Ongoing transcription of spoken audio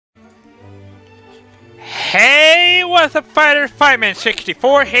Hey, what's up, fighters?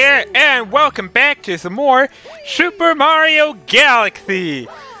 Fireman64 here, and welcome back to some more Super Mario Galaxy.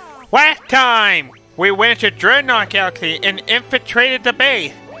 Last time, we went to Dreadnought Galaxy and infiltrated the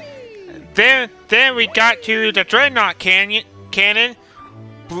base. Then we got to the Dreadnought Cannon,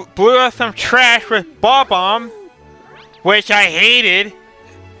 blew up some trash with Ball Bomb, which I hated.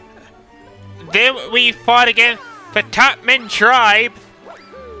 Then we fought against the Topman tribe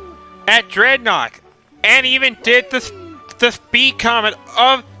at Dreadnought. And even did the speed comet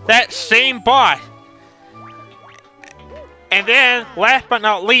of that same boss. And then, last but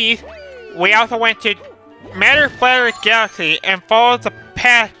not least, we also went to Matter Flatter Galaxy and followed the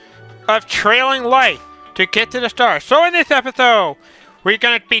path of trailing light to get to the stars. So in this episode, we're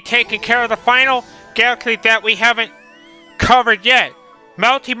going to be taking care of the final galaxy that we haven't covered yet.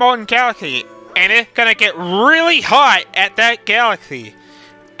 Melty Molten Galaxy. And it's going to get really hot at that galaxy.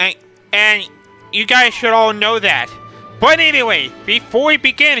 And you guys should all know that. But anyway, before we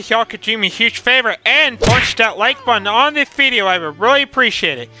begin, if y'all could do me a huge favor and punch that like button on this video, I would really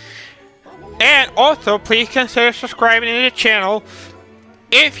appreciate it. And also, please consider subscribing to the channel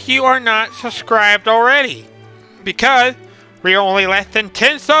if you are not subscribed already. Because we're only less than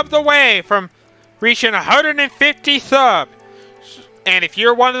 10 subs away from reaching 150 subs. And if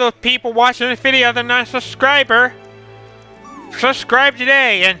you're one of those people watching this video that are not a subscriber, subscribe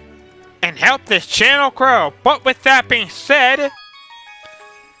today and help this channel grow. But with that being said,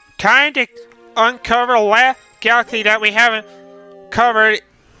 time to uncover the last galaxy that we haven't covered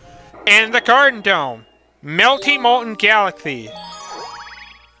in the Garden Dome. Melty Molten Galaxy.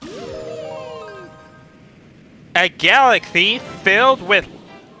 A galaxy filled with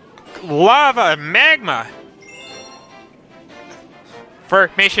lava and magma.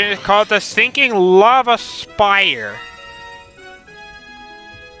 First mission is called the Sinking Lava Spire.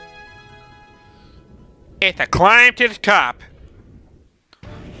 It's a climb to the top,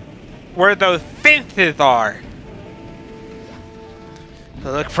 where those fences are. They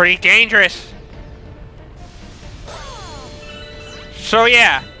look pretty dangerous. So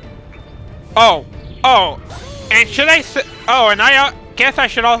yeah. Oh, and should I say? Oh, and I guess I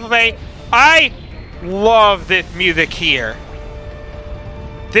should also say I love this music here.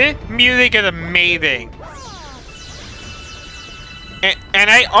 This music is amazing, and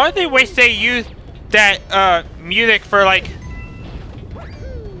I honestly wish they used that music for like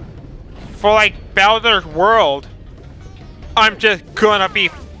Bowser's World. I'm just gonna be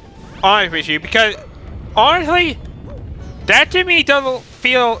honest with you, because honestly, that to me doesn't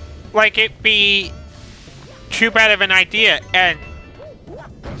feel like it'd be too bad of an idea, and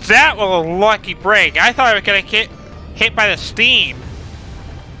that was a lucky break. I thought I was gonna get hit by the steam.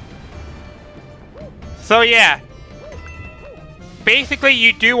 So yeah. Basically,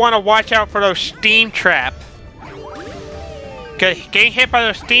 you do want to watch out for those steam traps. Because getting hit by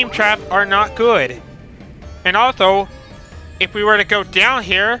those steam traps are not good. And also, if we were to go down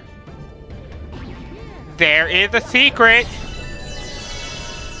here, there is a secret.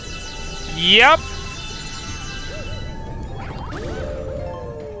 Yep.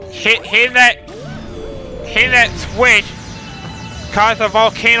 Hitting that switch caused the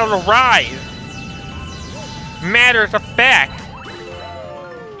volcano to rise. Matters of fact.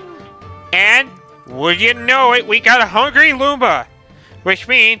 And, would you know it, we got a hungry Loomba, which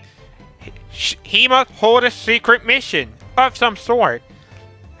means he must hold a secret mission of some sort.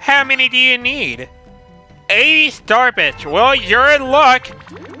 How many do you need? 80 star bits. Well, you're in luck,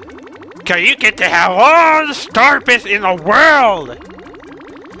 because you get to have all the star bits in the world.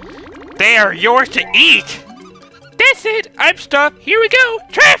 They are yours to eat. That's it. I'm stuffed. Here we go.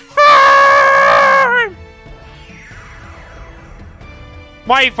 Transform!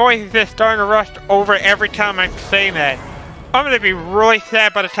 My voice is just starting to rust over every time I'm saying that. I'm gonna be really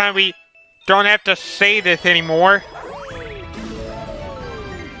sad by the time we don't have to say this anymore.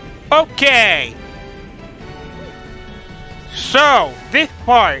 Okay. So, this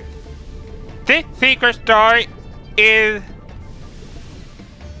part. This secret star is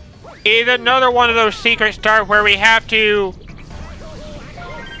another one of those secret stars where we have to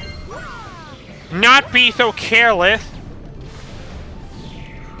not be so careless.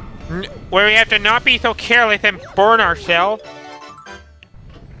 Where we have to not be so careless and burn ourselves.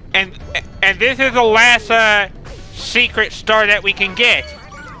 And this is the last secret star that we can get.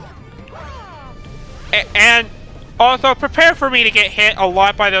 And also prepare for me to get hit a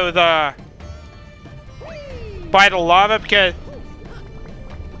lot by those by the lava, because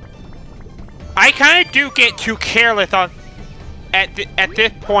I kind of do get too careless at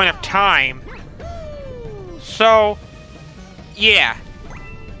this point of time. So yeah.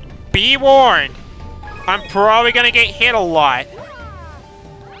 Be warned. I'm probably gonna get hit a lot.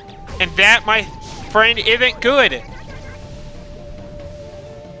 And that, my friend, isn't good.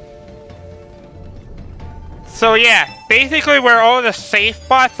 So yeah, basically where all the safe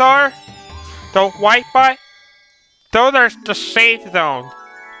spots are, the white spot, those are the safe zone.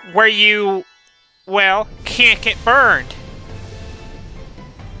 Where you, well, can't get burned.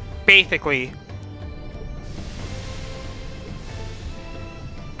 Basically.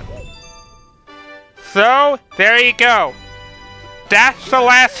 So, there you go. That's the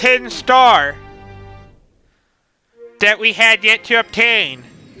last hidden star that we had yet to obtain.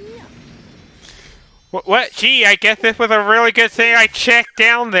 What? Gee, I guess this was a really good thing I checked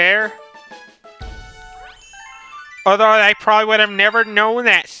down there. Although I probably would have never known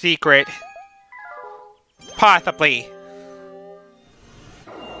that secret. Possibly.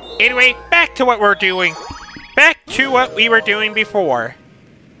 Anyway, back to what we're doing. Back to what we were doing before.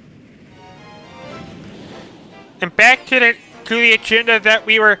 And back to the agenda that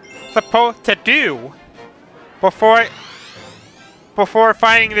we were supposed to do before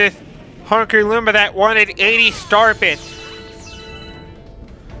finding this Hungry Luma that wanted 80 star bits.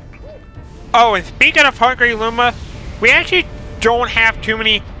 Oh, and speaking of Hungry Luma, we actually don't have too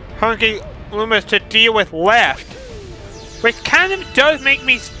many Hungry Lumas to deal with left, which kind of does make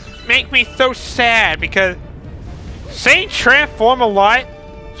me so sad, because saying transform a lot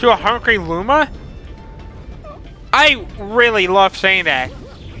to a Hungry Luma, I really love saying that.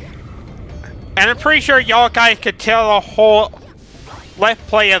 And I'm pretty sure y'all guys could tell the whole let's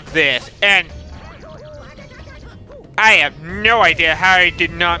play of this, and I have no idea how I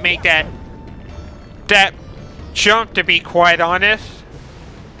did not make that jump, to be quite honest.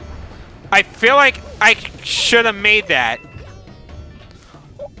 I feel like I should have made that.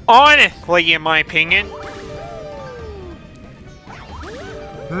 Honestly, in my opinion.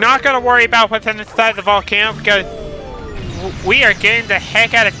 Not gonna worry about what's inside the volcano, because we are getting the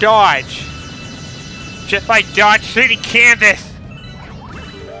heck out of Dodge. Just like Dodge City, Kansas.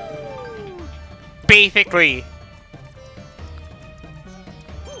 Basically.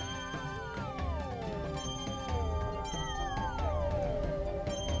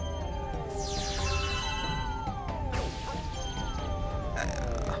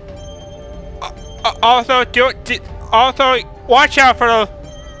 Also watch out for those.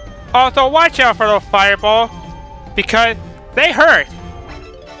 Also watch out for those fireballs, because they hurt,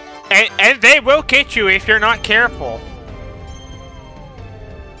 and they will get you if you're not careful.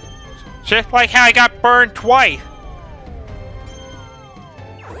 Just like how I got burned twice.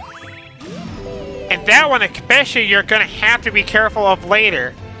 And that one especially, you're gonna have to be careful of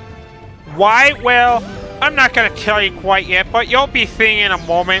later. Why? Well, I'm not gonna tell you quite yet, but you'll be seeing in a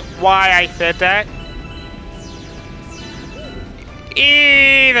moment why I said that.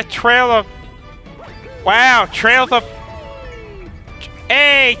 The trail of... Wow, trails of...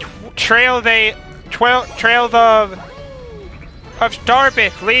 Hey, trails of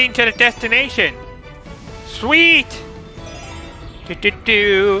Starbits leading to the destination. Sweet!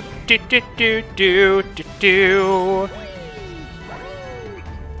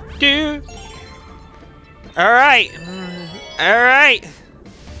 Do. Alright. Alright.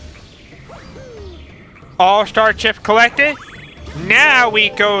 All star chips collected. Now we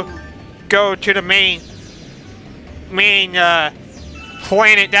go to the main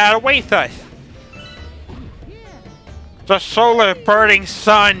planet that awaits us. The solar burning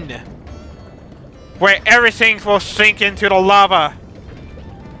sun, where everything will sink into the lava.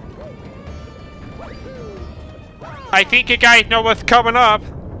 I think you guys know what's coming up,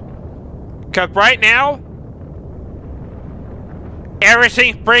 because right now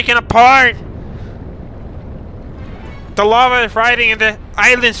everything's breaking apart. The lava is rising and the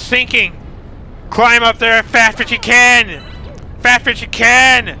island's sinking. Climb up there as fast as you can. Fast as you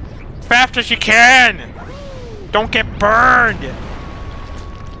can. Fast as you can. Don't get burned.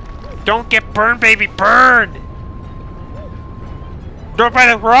 Don't get burned, baby. Burned. Don't by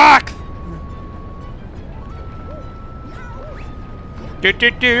the rocks.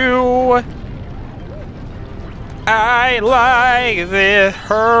 Do. I like this.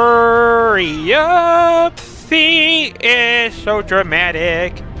 Hurry up. See, it's so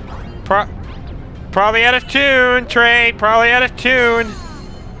dramatic. Probably out of tune, Trey. Probably out of tune.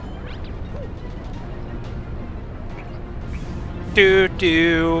 Do.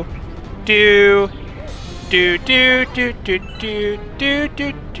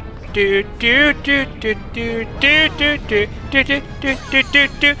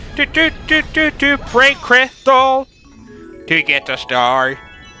 Break crystal to get the star.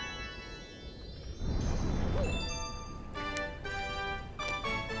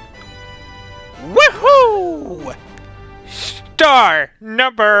 Woohoo! go! Star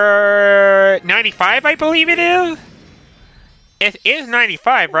number 95, I believe it is? It is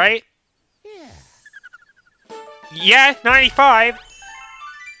 95, right? Yeah, it's 95.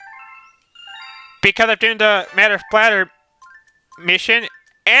 Because I'm doing the Matter Splatter mission.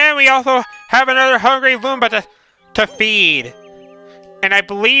 And we also have another hungry Loomba to feed. And I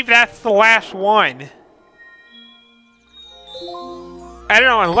believe that's the last one. I don't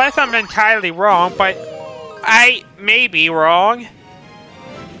know, unless I'm entirely wrong, but I may be wrong.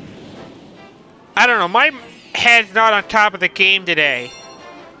 I don't know, my head's not on top of the game today.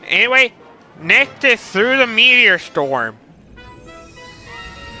 Anyway, next is Through the Meteor Storm.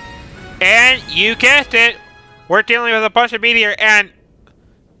 And you guessed it, we're dealing with a bunch of meteor and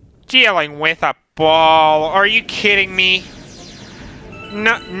dealing with a ball. Are you kidding me?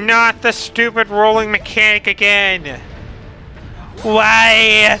 Not the stupid rolling mechanic again.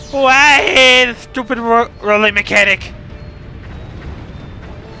 Why? Why the stupid rolling mechanic?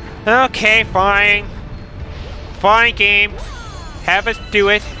 Okay, fine. Fine game. Have us do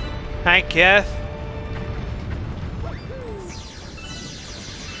it, I guess.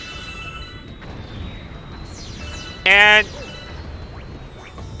 And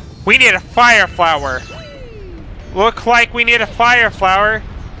we need a fire flower. Look like we need a fire flower.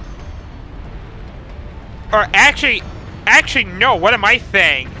 Or actually no, what am I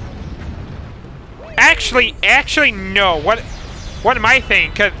saying? Actually no, what am I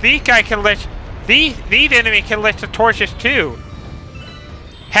saying? Cause these guys can lit these enemies can lit the torches too.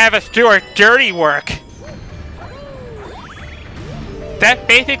 Have us do our dirty work. That's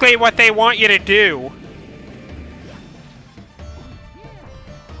basically what they want you to do.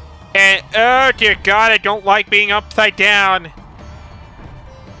 And, oh dear God, I don't like being upside down.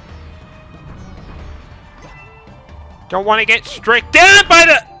 Don't want to get struck down by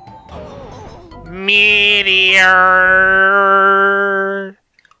the meteor.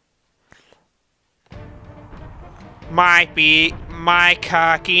 Might be my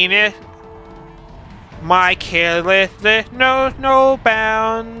cockiness, my carelessness knows no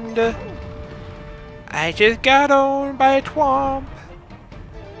bound. I just got owned by a twomp.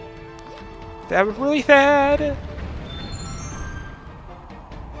 That was really sad.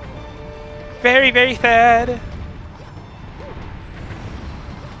 Very, very sad.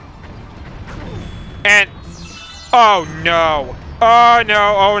 And, oh no. Oh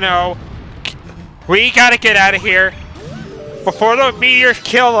no, oh no. We gotta get out of here before the meteors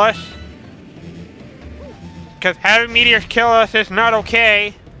kill us. Because having meteors kill us is not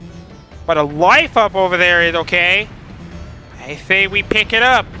okay. But a life up over there is okay. I say we pick it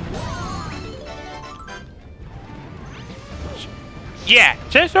up. Yeah,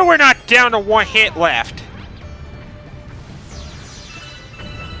 just so we're not down to one hit left.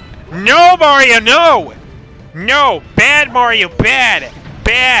 No, Mario, no! No, bad Mario, bad!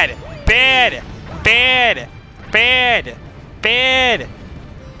 Bad! Bad! Bad! Bad! Bad!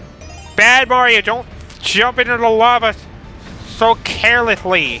 Bad Mario, don't jump into the lava so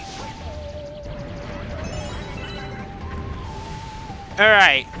carelessly.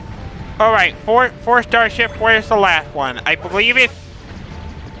 Alright. Alright, four starship, where's the last one? I believe it's...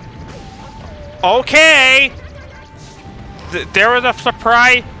 Okay! There was a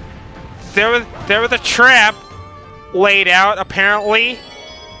surprise... There was a trap laid out, apparently.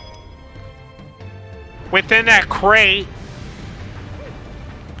 Within that crate.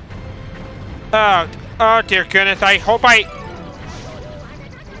 Oh dear goodness, I hope I...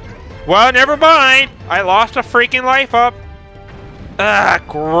 Well, never mind! I lost a freaking life up.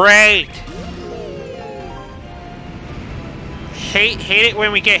 Great! Hate it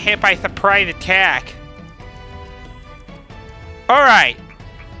when we get hit by surprise attack. Alright.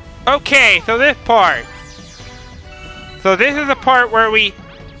 Okay, so this part. So this is the part where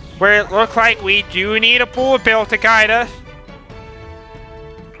it looks like we do need a bullet bill to guide us.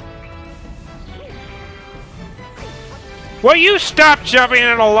 Will you stop jumping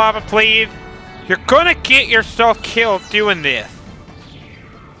in the lava, please? You're gonna get yourself killed doing this.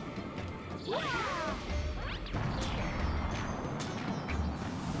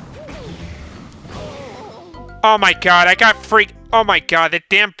 Oh my god, I got freaked. Oh my god, the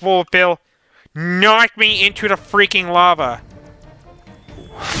damn bullet bill knocked me into the freaking lava.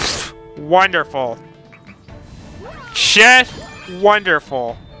 Wonderful. Just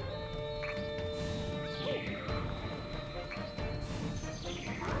wonderful.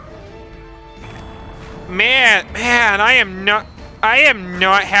 Man, I am not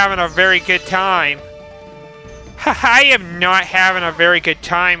having a very good time. I am not having a very good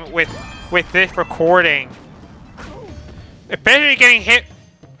time with this recording. Especially getting hit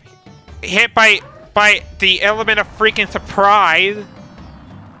by by the element of freaking surprise.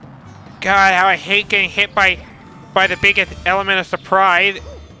 God, how I hate getting hit by the biggest element of surprise.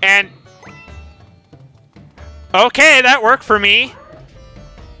 And okay, that worked for me.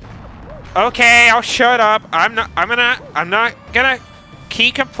 Okay, I'll shut up. I'm not gonna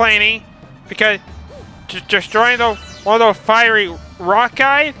keep complaining because just destroying one of those fiery rock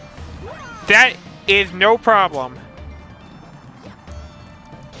guys, that is no problem.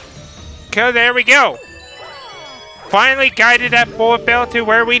 So there we go. Finally guided that bullet bill to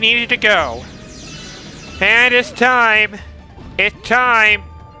where we needed to go. And it's time. It's time.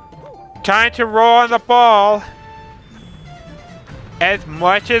 Time to roll on the ball. As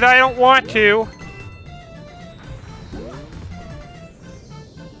much as I don't want to.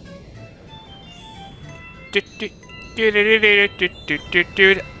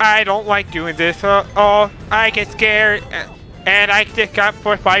 I don't like doing this. Oh, I get scared. And I just got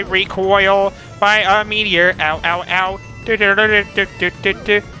pushed by recoil by a meteor. Ow, ow, ow.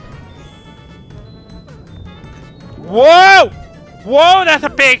 Whoa! Whoa, that's a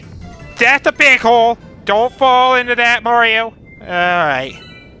big hole. Don't fall into that, Mario. Alright.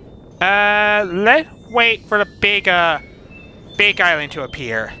 Let's wait for the big island to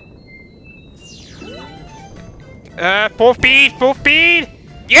appear. Full speed, full speed!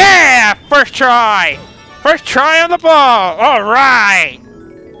 Yeah! First try! First try on the ball! Alright!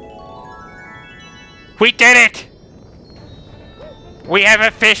 We did it! We have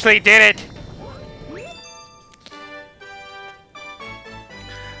officially did it!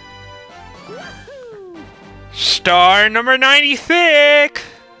 Star number 96!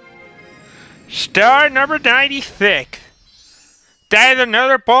 Star number 96! That is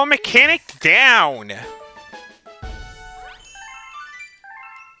another ball mechanic down!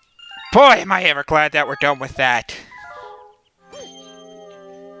 Boy, am I ever glad that we're done with that.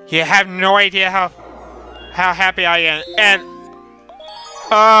 You have no idea how happy I am. And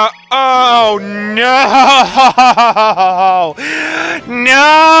oh no!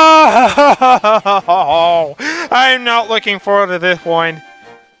 No! I'm not looking forward to this one.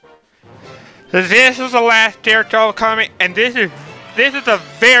 This is the last Daredevil comic, and this is a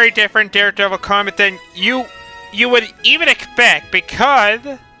very different Daredevil comic than you would even expect, because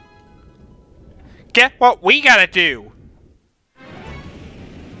guess what we gotta do?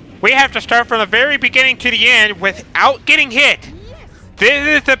 We have to start from the very beginning to the end without getting hit. This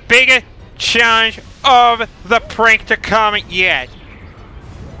is the biggest challenge of the Prankster comic yet.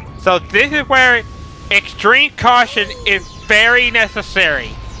 So this is where extreme caution is very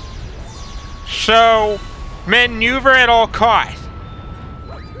necessary. So maneuver at all costs.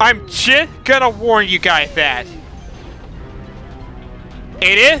 I'm just gonna warn you guys that.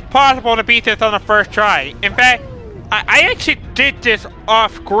 It is possible to beat this on the first try. In fact, I actually did this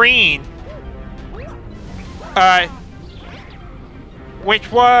off screen.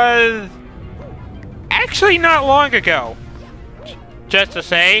 Which was actually not long ago. Just to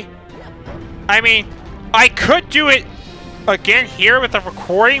say. I mean, I could do it again here with the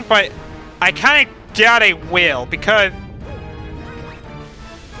recording, but I kind of doubt I will, because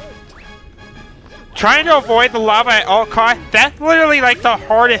trying to avoid the lava at all costs, that's literally like the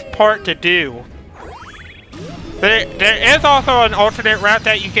hardest part to do. There is also an alternate route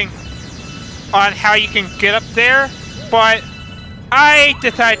that you can, on how you can get up there, but I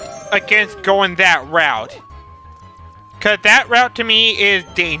decided against going that route. Because that route to me is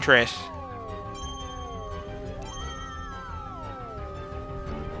dangerous.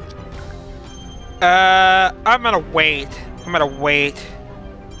 I'm gonna wait. I'm gonna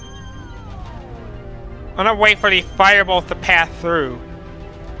wait for the fireballs to pass through.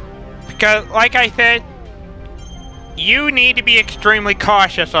 Because, like I said, you need to be extremely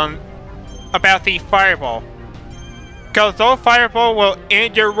cautious about the fireball. Because those fireballs will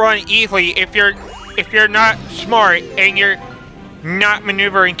end your run easily if you're not smart and you're not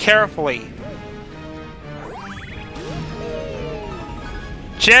maneuvering carefully.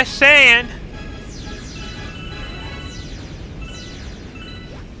 Just saying.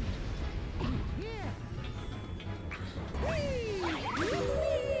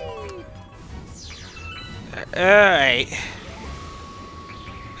 Alright.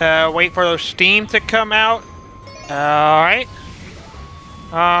 Wait for those steam to come out. Alright.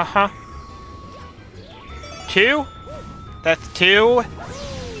 Uh-huh. 2. That's 2.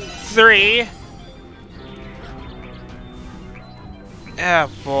 3. Oh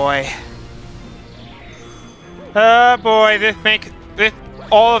boy. Oh boy,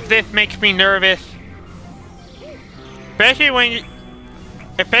 all of this makes me nervous. Especially when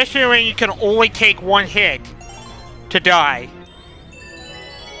you can only take one hit to die.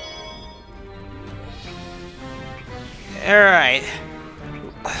 Alright.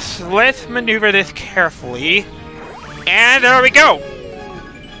 So let's maneuver this carefully. And there we go!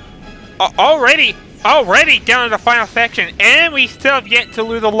 Already down to the final section, and we still have yet to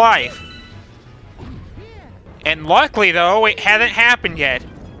lose a life. And luckily, though, it hasn't happened yet.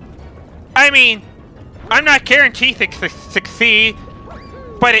 I mean, I'm not guaranteed to succeed,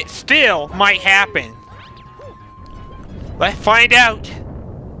 but it still might happen. Let's find out.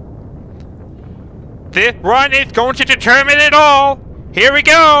 This run is going to determine it all. Here we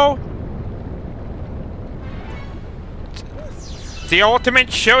go. The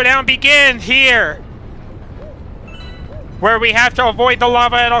ultimate showdown begins here. Where we have to avoid the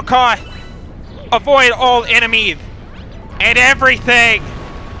lava at all costs. Avoid all enemies. And everything.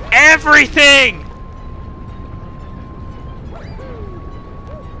 Everything!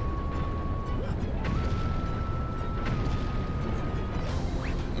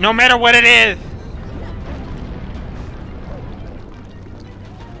 No matter what it is.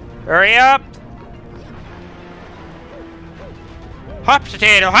 Hurry up! Hot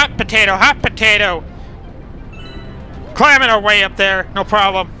potato, hot potato, hot potato! Climbing our way up there, no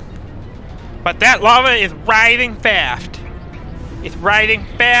problem. But that lava is rising fast. It's rising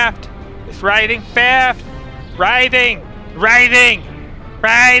fast. It's rising fast. Rising. Rising.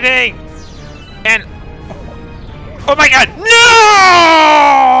 Rising. And... oh my god! No!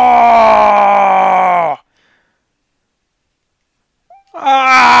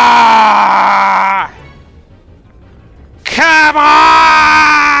 Ah! Come on!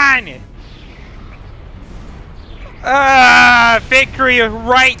 Victory is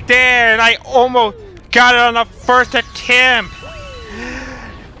right there, and I almost got it on the first attempt.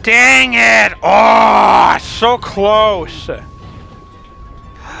 Dang it! Oh, so close.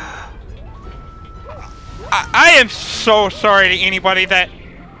 I am so sorry to anybody that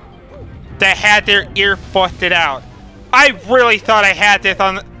had their ear busted out. I really thought I had this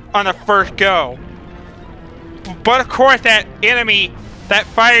on the first go. But of course that enemy, that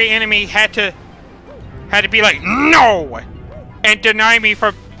fiery enemy had to be like, no! And deny me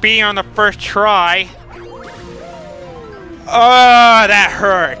for being on the first try. Oh, that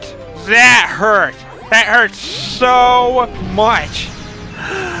hurt. That hurt. That hurt so much.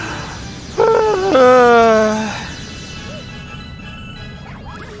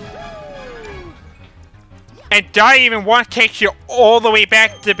 And dying even once takes you all the way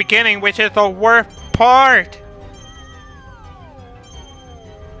back to the beginning, which is the worst part.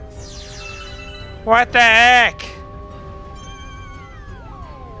 What the heck?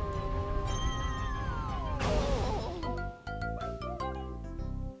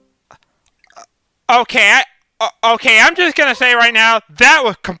 Okay, I'm just gonna say right now, that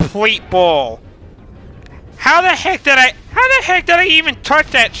was complete bull. How the heck did I even touch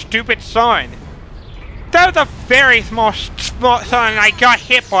that stupid sun? That was a very small sun and I got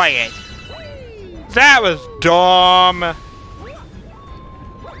hit by it. That was dumb.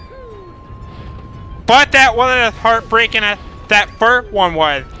 But that wasn't as heartbreaking as that first one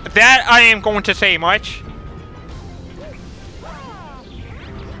was. That I am going to say much.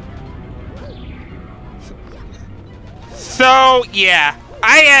 So, yeah,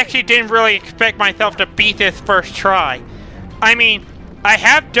 I actually didn't really expect myself to beat this first try. I mean, I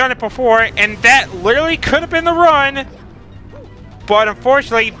have done it before, and that literally could have been the run. But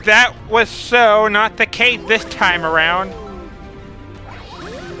unfortunately, that was so not the case this time around.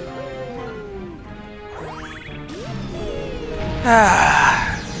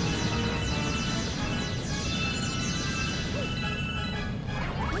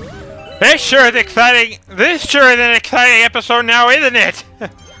 This sure is exciting. This sure is an exciting episode now, isn't it?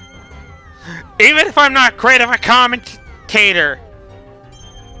 Even if I'm not great of a commentator.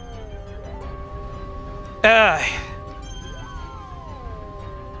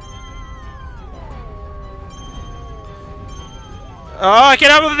 Oh,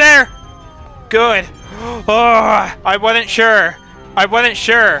 get over there! Good. Oh, I wasn't sure. I wasn't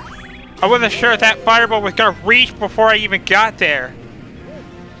sure if that fireball was gonna reach before I even got there.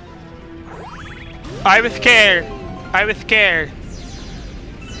 I was scared. I was scared.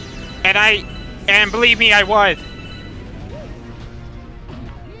 And believe me, I was.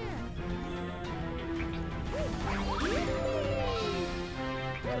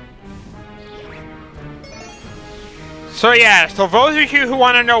 So yeah, so those of you who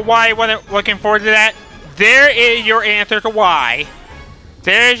want to know why I wasn't looking forward to that, there is your answer to why.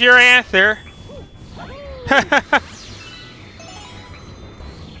 There's your answer.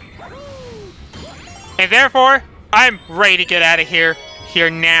 And therefore, I'm ready to get out of here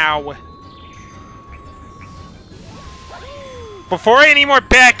now. Before any more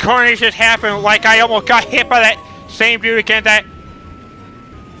bad carnage happen, like I almost got hit by that same dude again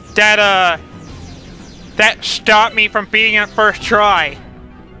that stopped me from beating it first try.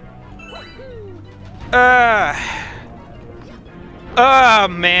 Oh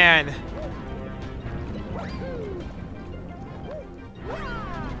man.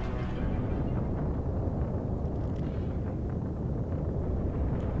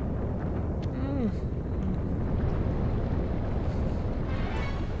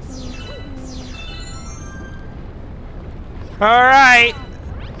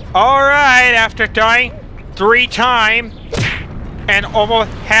 Alright, after dying 3 times and almost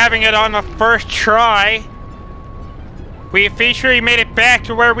having it on the first try, we officially made it back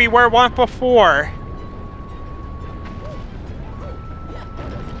to where we were once before.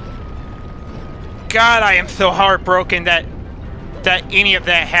 God, I am so heartbroken that any of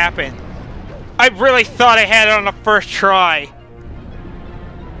that happened. I really thought I had it on the first try.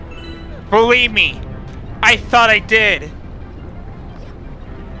 Believe me, I thought I did.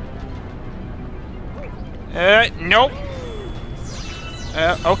 Nope.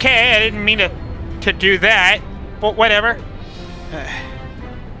 Okay, I didn't mean to do that, but whatever.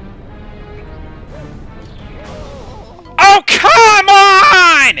 Oh, come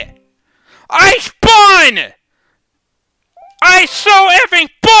on! I spun! I so effing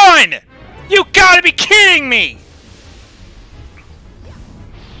spun! You gotta be kidding me!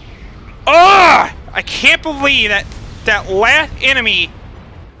 Ugh! I can't believe that last enemy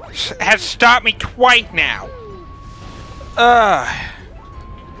has stopped me twice now. Ugh.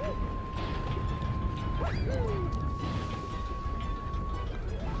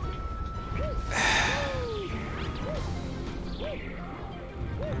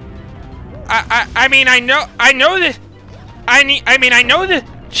 I mean, I know this. I mean, I know this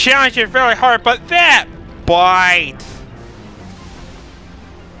challenge is very hard, but that bites.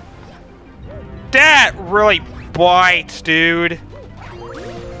 That really bites, dude.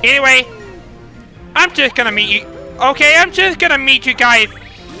 Anyway, I'm just gonna meet you. Okay, I'm just gonna meet you guys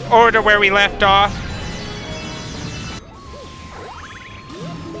over to where we left off.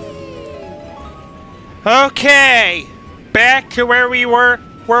 Okay, back to where we were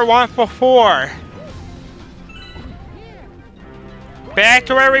once before. Back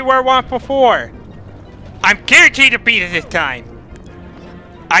to where we were once before. I'm guaranteed to beat it this time.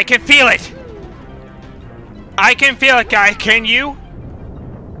 I can feel it. I can feel it, guys. Can you?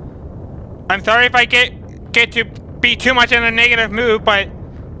 I'm sorry if I get to be too much in a negative mood, but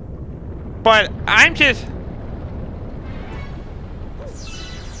I'm just,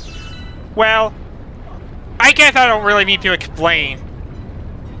 well, I guess I don't really need to explain.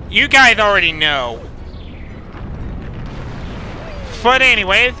 You guys already know. But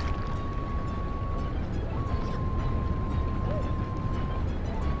anyways,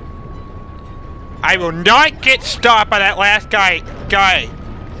 I will not get stopped by that last guy.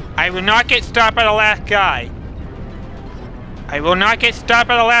 I will not get stopped by the last guy. I will not get stopped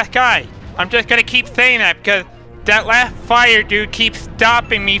by the last guy. I'm just gonna keep saying that because that last fire dude keeps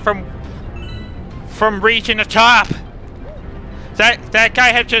stopping me from reaching the top. That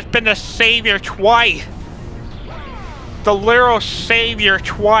guy has just been the savior twice. The literal savior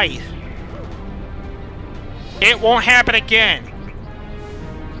twice. It won't happen again.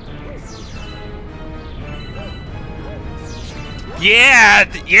 Yeah,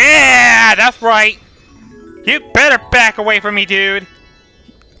 that's right. You better back away from me, dude.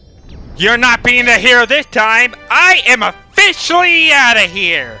 You're not being the hero this time. I am officially out of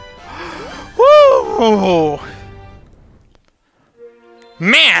here. Woo!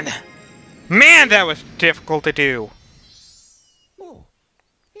 Man, that was difficult to do.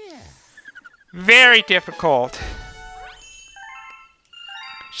 Very difficult.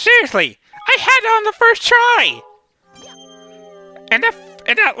 Seriously, I had it on the first try. And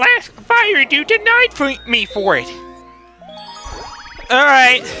that last fire dude denied me for it.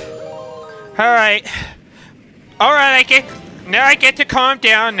 Alright, I get to calm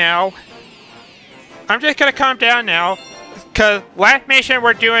down now. I'm just gonna calm down now. Cause last mission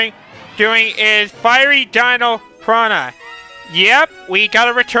we're doing is Fiery Dino Piranha. Yep, we got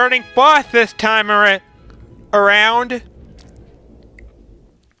a returning boss this time around.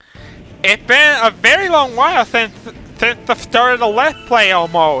 It's been a very long while since the start of the Let's Play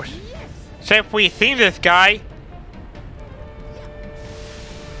almost. Since we've seen this guy.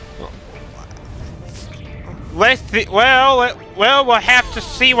 Let's see, well, we'll have to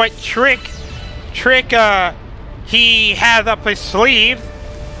see what trick he has up his sleeve.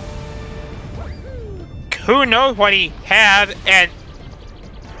 Who knows what he had, and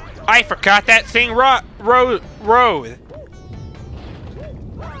I forgot that thing Rose.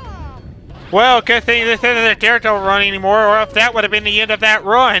 Well, good thing this isn't a Daredevil run anymore, or else that would have been the end of that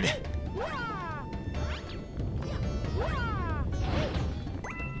run.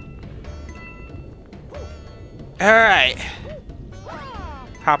 Alright.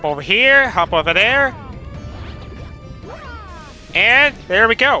 Hop over here, hop over there. And there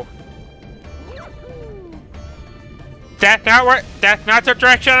we go. That's not the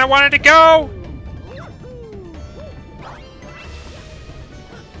direction I wanted to go!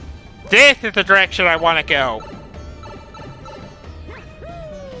 This is the direction I want to go.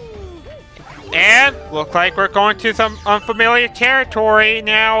 And looks like we're going to some unfamiliar territory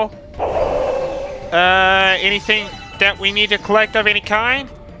now. Anything that we need to collect of any kind?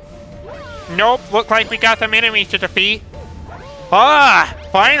 Nope, looks like we got some enemies to defeat. Ah,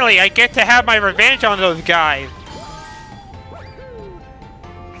 finally I get to have my revenge on those guys.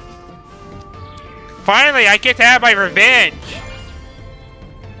 Finally I get to have my revenge.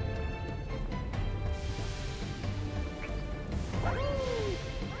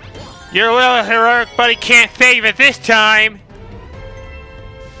 Your little heroic buddy can't save it this time!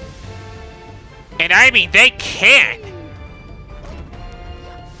 And I mean, they can't!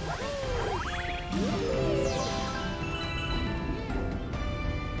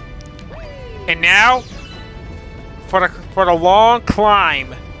 And now, for the long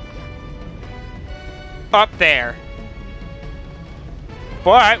climb up there.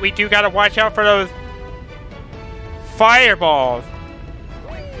 But we do gotta watch out for those fireballs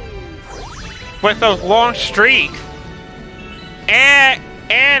with those long streaks. And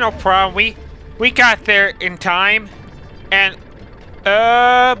no problem, we got there in time. And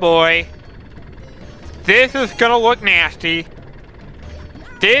oh boy, this is gonna look nasty.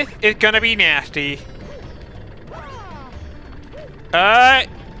 This is gonna be nasty.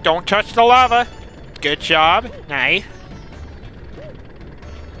 Don't touch the lava. Good job, nice.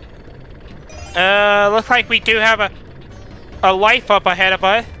 Looks like we do have a life up ahead of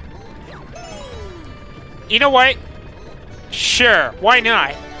us. You know what? Sure, why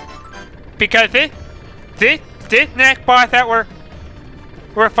not? Because this next boss that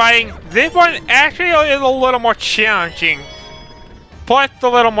we're fighting, this one actually is a little more challenging, plus a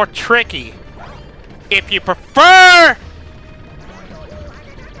little more tricky. If you prefer.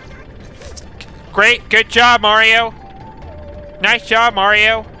 Great, good job, Mario. Nice job,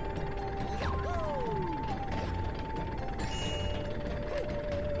 Mario.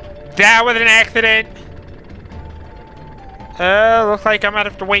 That was an accident. Looks like I'm gonna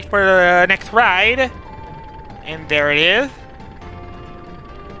have to wait for the next ride. And there it is.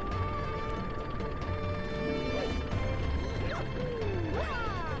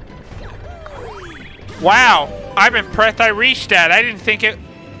 Wow, I'm impressed I reached that. I didn't think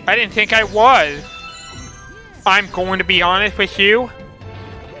I was. I'm going to be honest with you.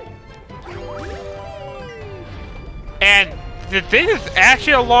 And this is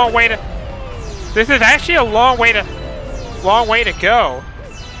actually a long way to. This is actually a long way to go.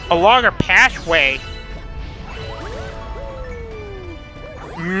 A longer pathway.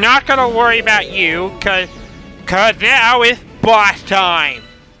 Not gonna worry about you, cause now it's boss time.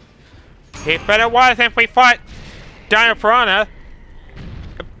 But it was if we fought Dino Piranha.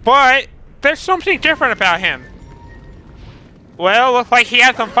 But there's something different about him. Well, looks like he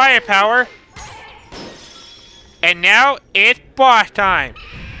has some firepower. And now it's boss time.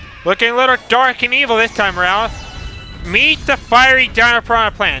 Looking a little dark and evil this time around. Meet the fiery Dino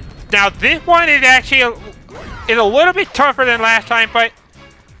Piranha plant. Now this one is actually a little bit tougher than last time, but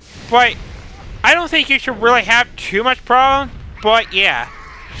I don't think you should really have too much problem. But yeah,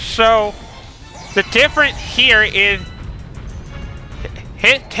 so the difference here is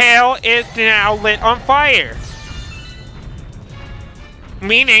his tail is now lit on fire,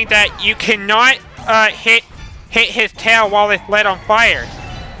 meaning that you cannot hit his tail while it's lit on fire.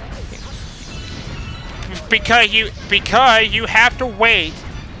 Because you have to wait.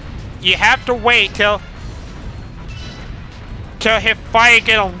 You have to wait till his fire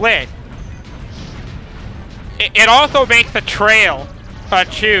gets lit. It also makes a trail,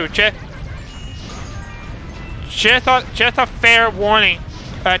 too. Just a fair warning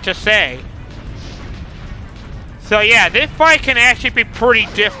to say. So yeah, this fight can actually be pretty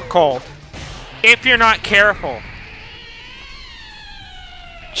difficult if you're not careful.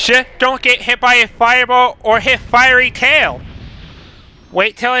 Just don't get hit by a fireball or his fiery tail.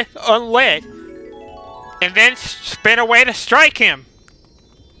 Wait till it's unlit, and then spin away to strike him.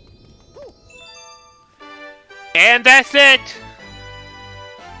 And that's it.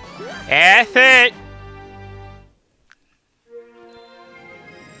 That's it.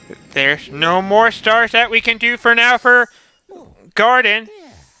 There's no more stars that we can do for now for Garden.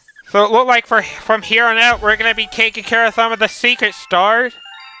 So it looked like from here on out, we're going to be taking care of some of the secret stars.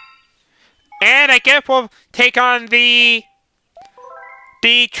 And I guess we'll take on the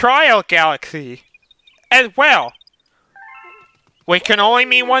Trial Galaxy as well. Which can only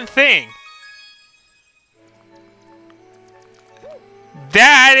mean one thing.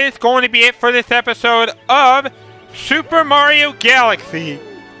 That is going to be it for this episode of Super Mario Galaxy.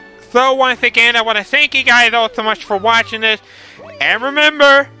 So once again, I want to thank you guys all so much for watching this. And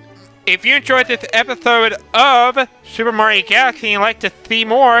remember, if you enjoyed this episode of Super Mario Galaxy and like to see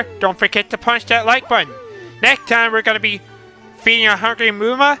more, don't forget to punch that like button. Next time, we're going to be feeding a hungry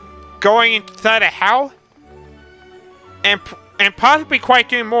Muma, going inside a house, and possibly quite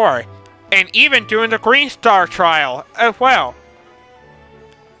doing more. And even doing the Green Star trial as well.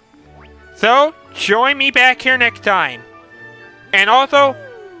 So, join me back here next time. And also,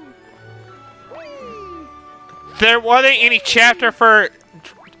 there wasn't any chapter for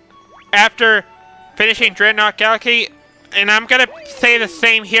after finishing Dreadnought Galaxy, and I'm gonna say the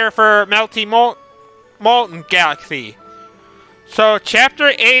same here for Molten Galaxy. So chapter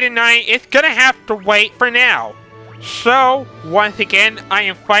 8 and 9 is gonna have to wait for now. So once again, I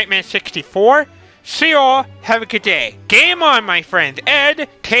am Fightman64. See you all, have a good day. Game on, my friends, and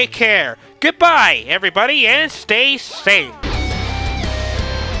take care. Goodbye, everybody, and stay safe.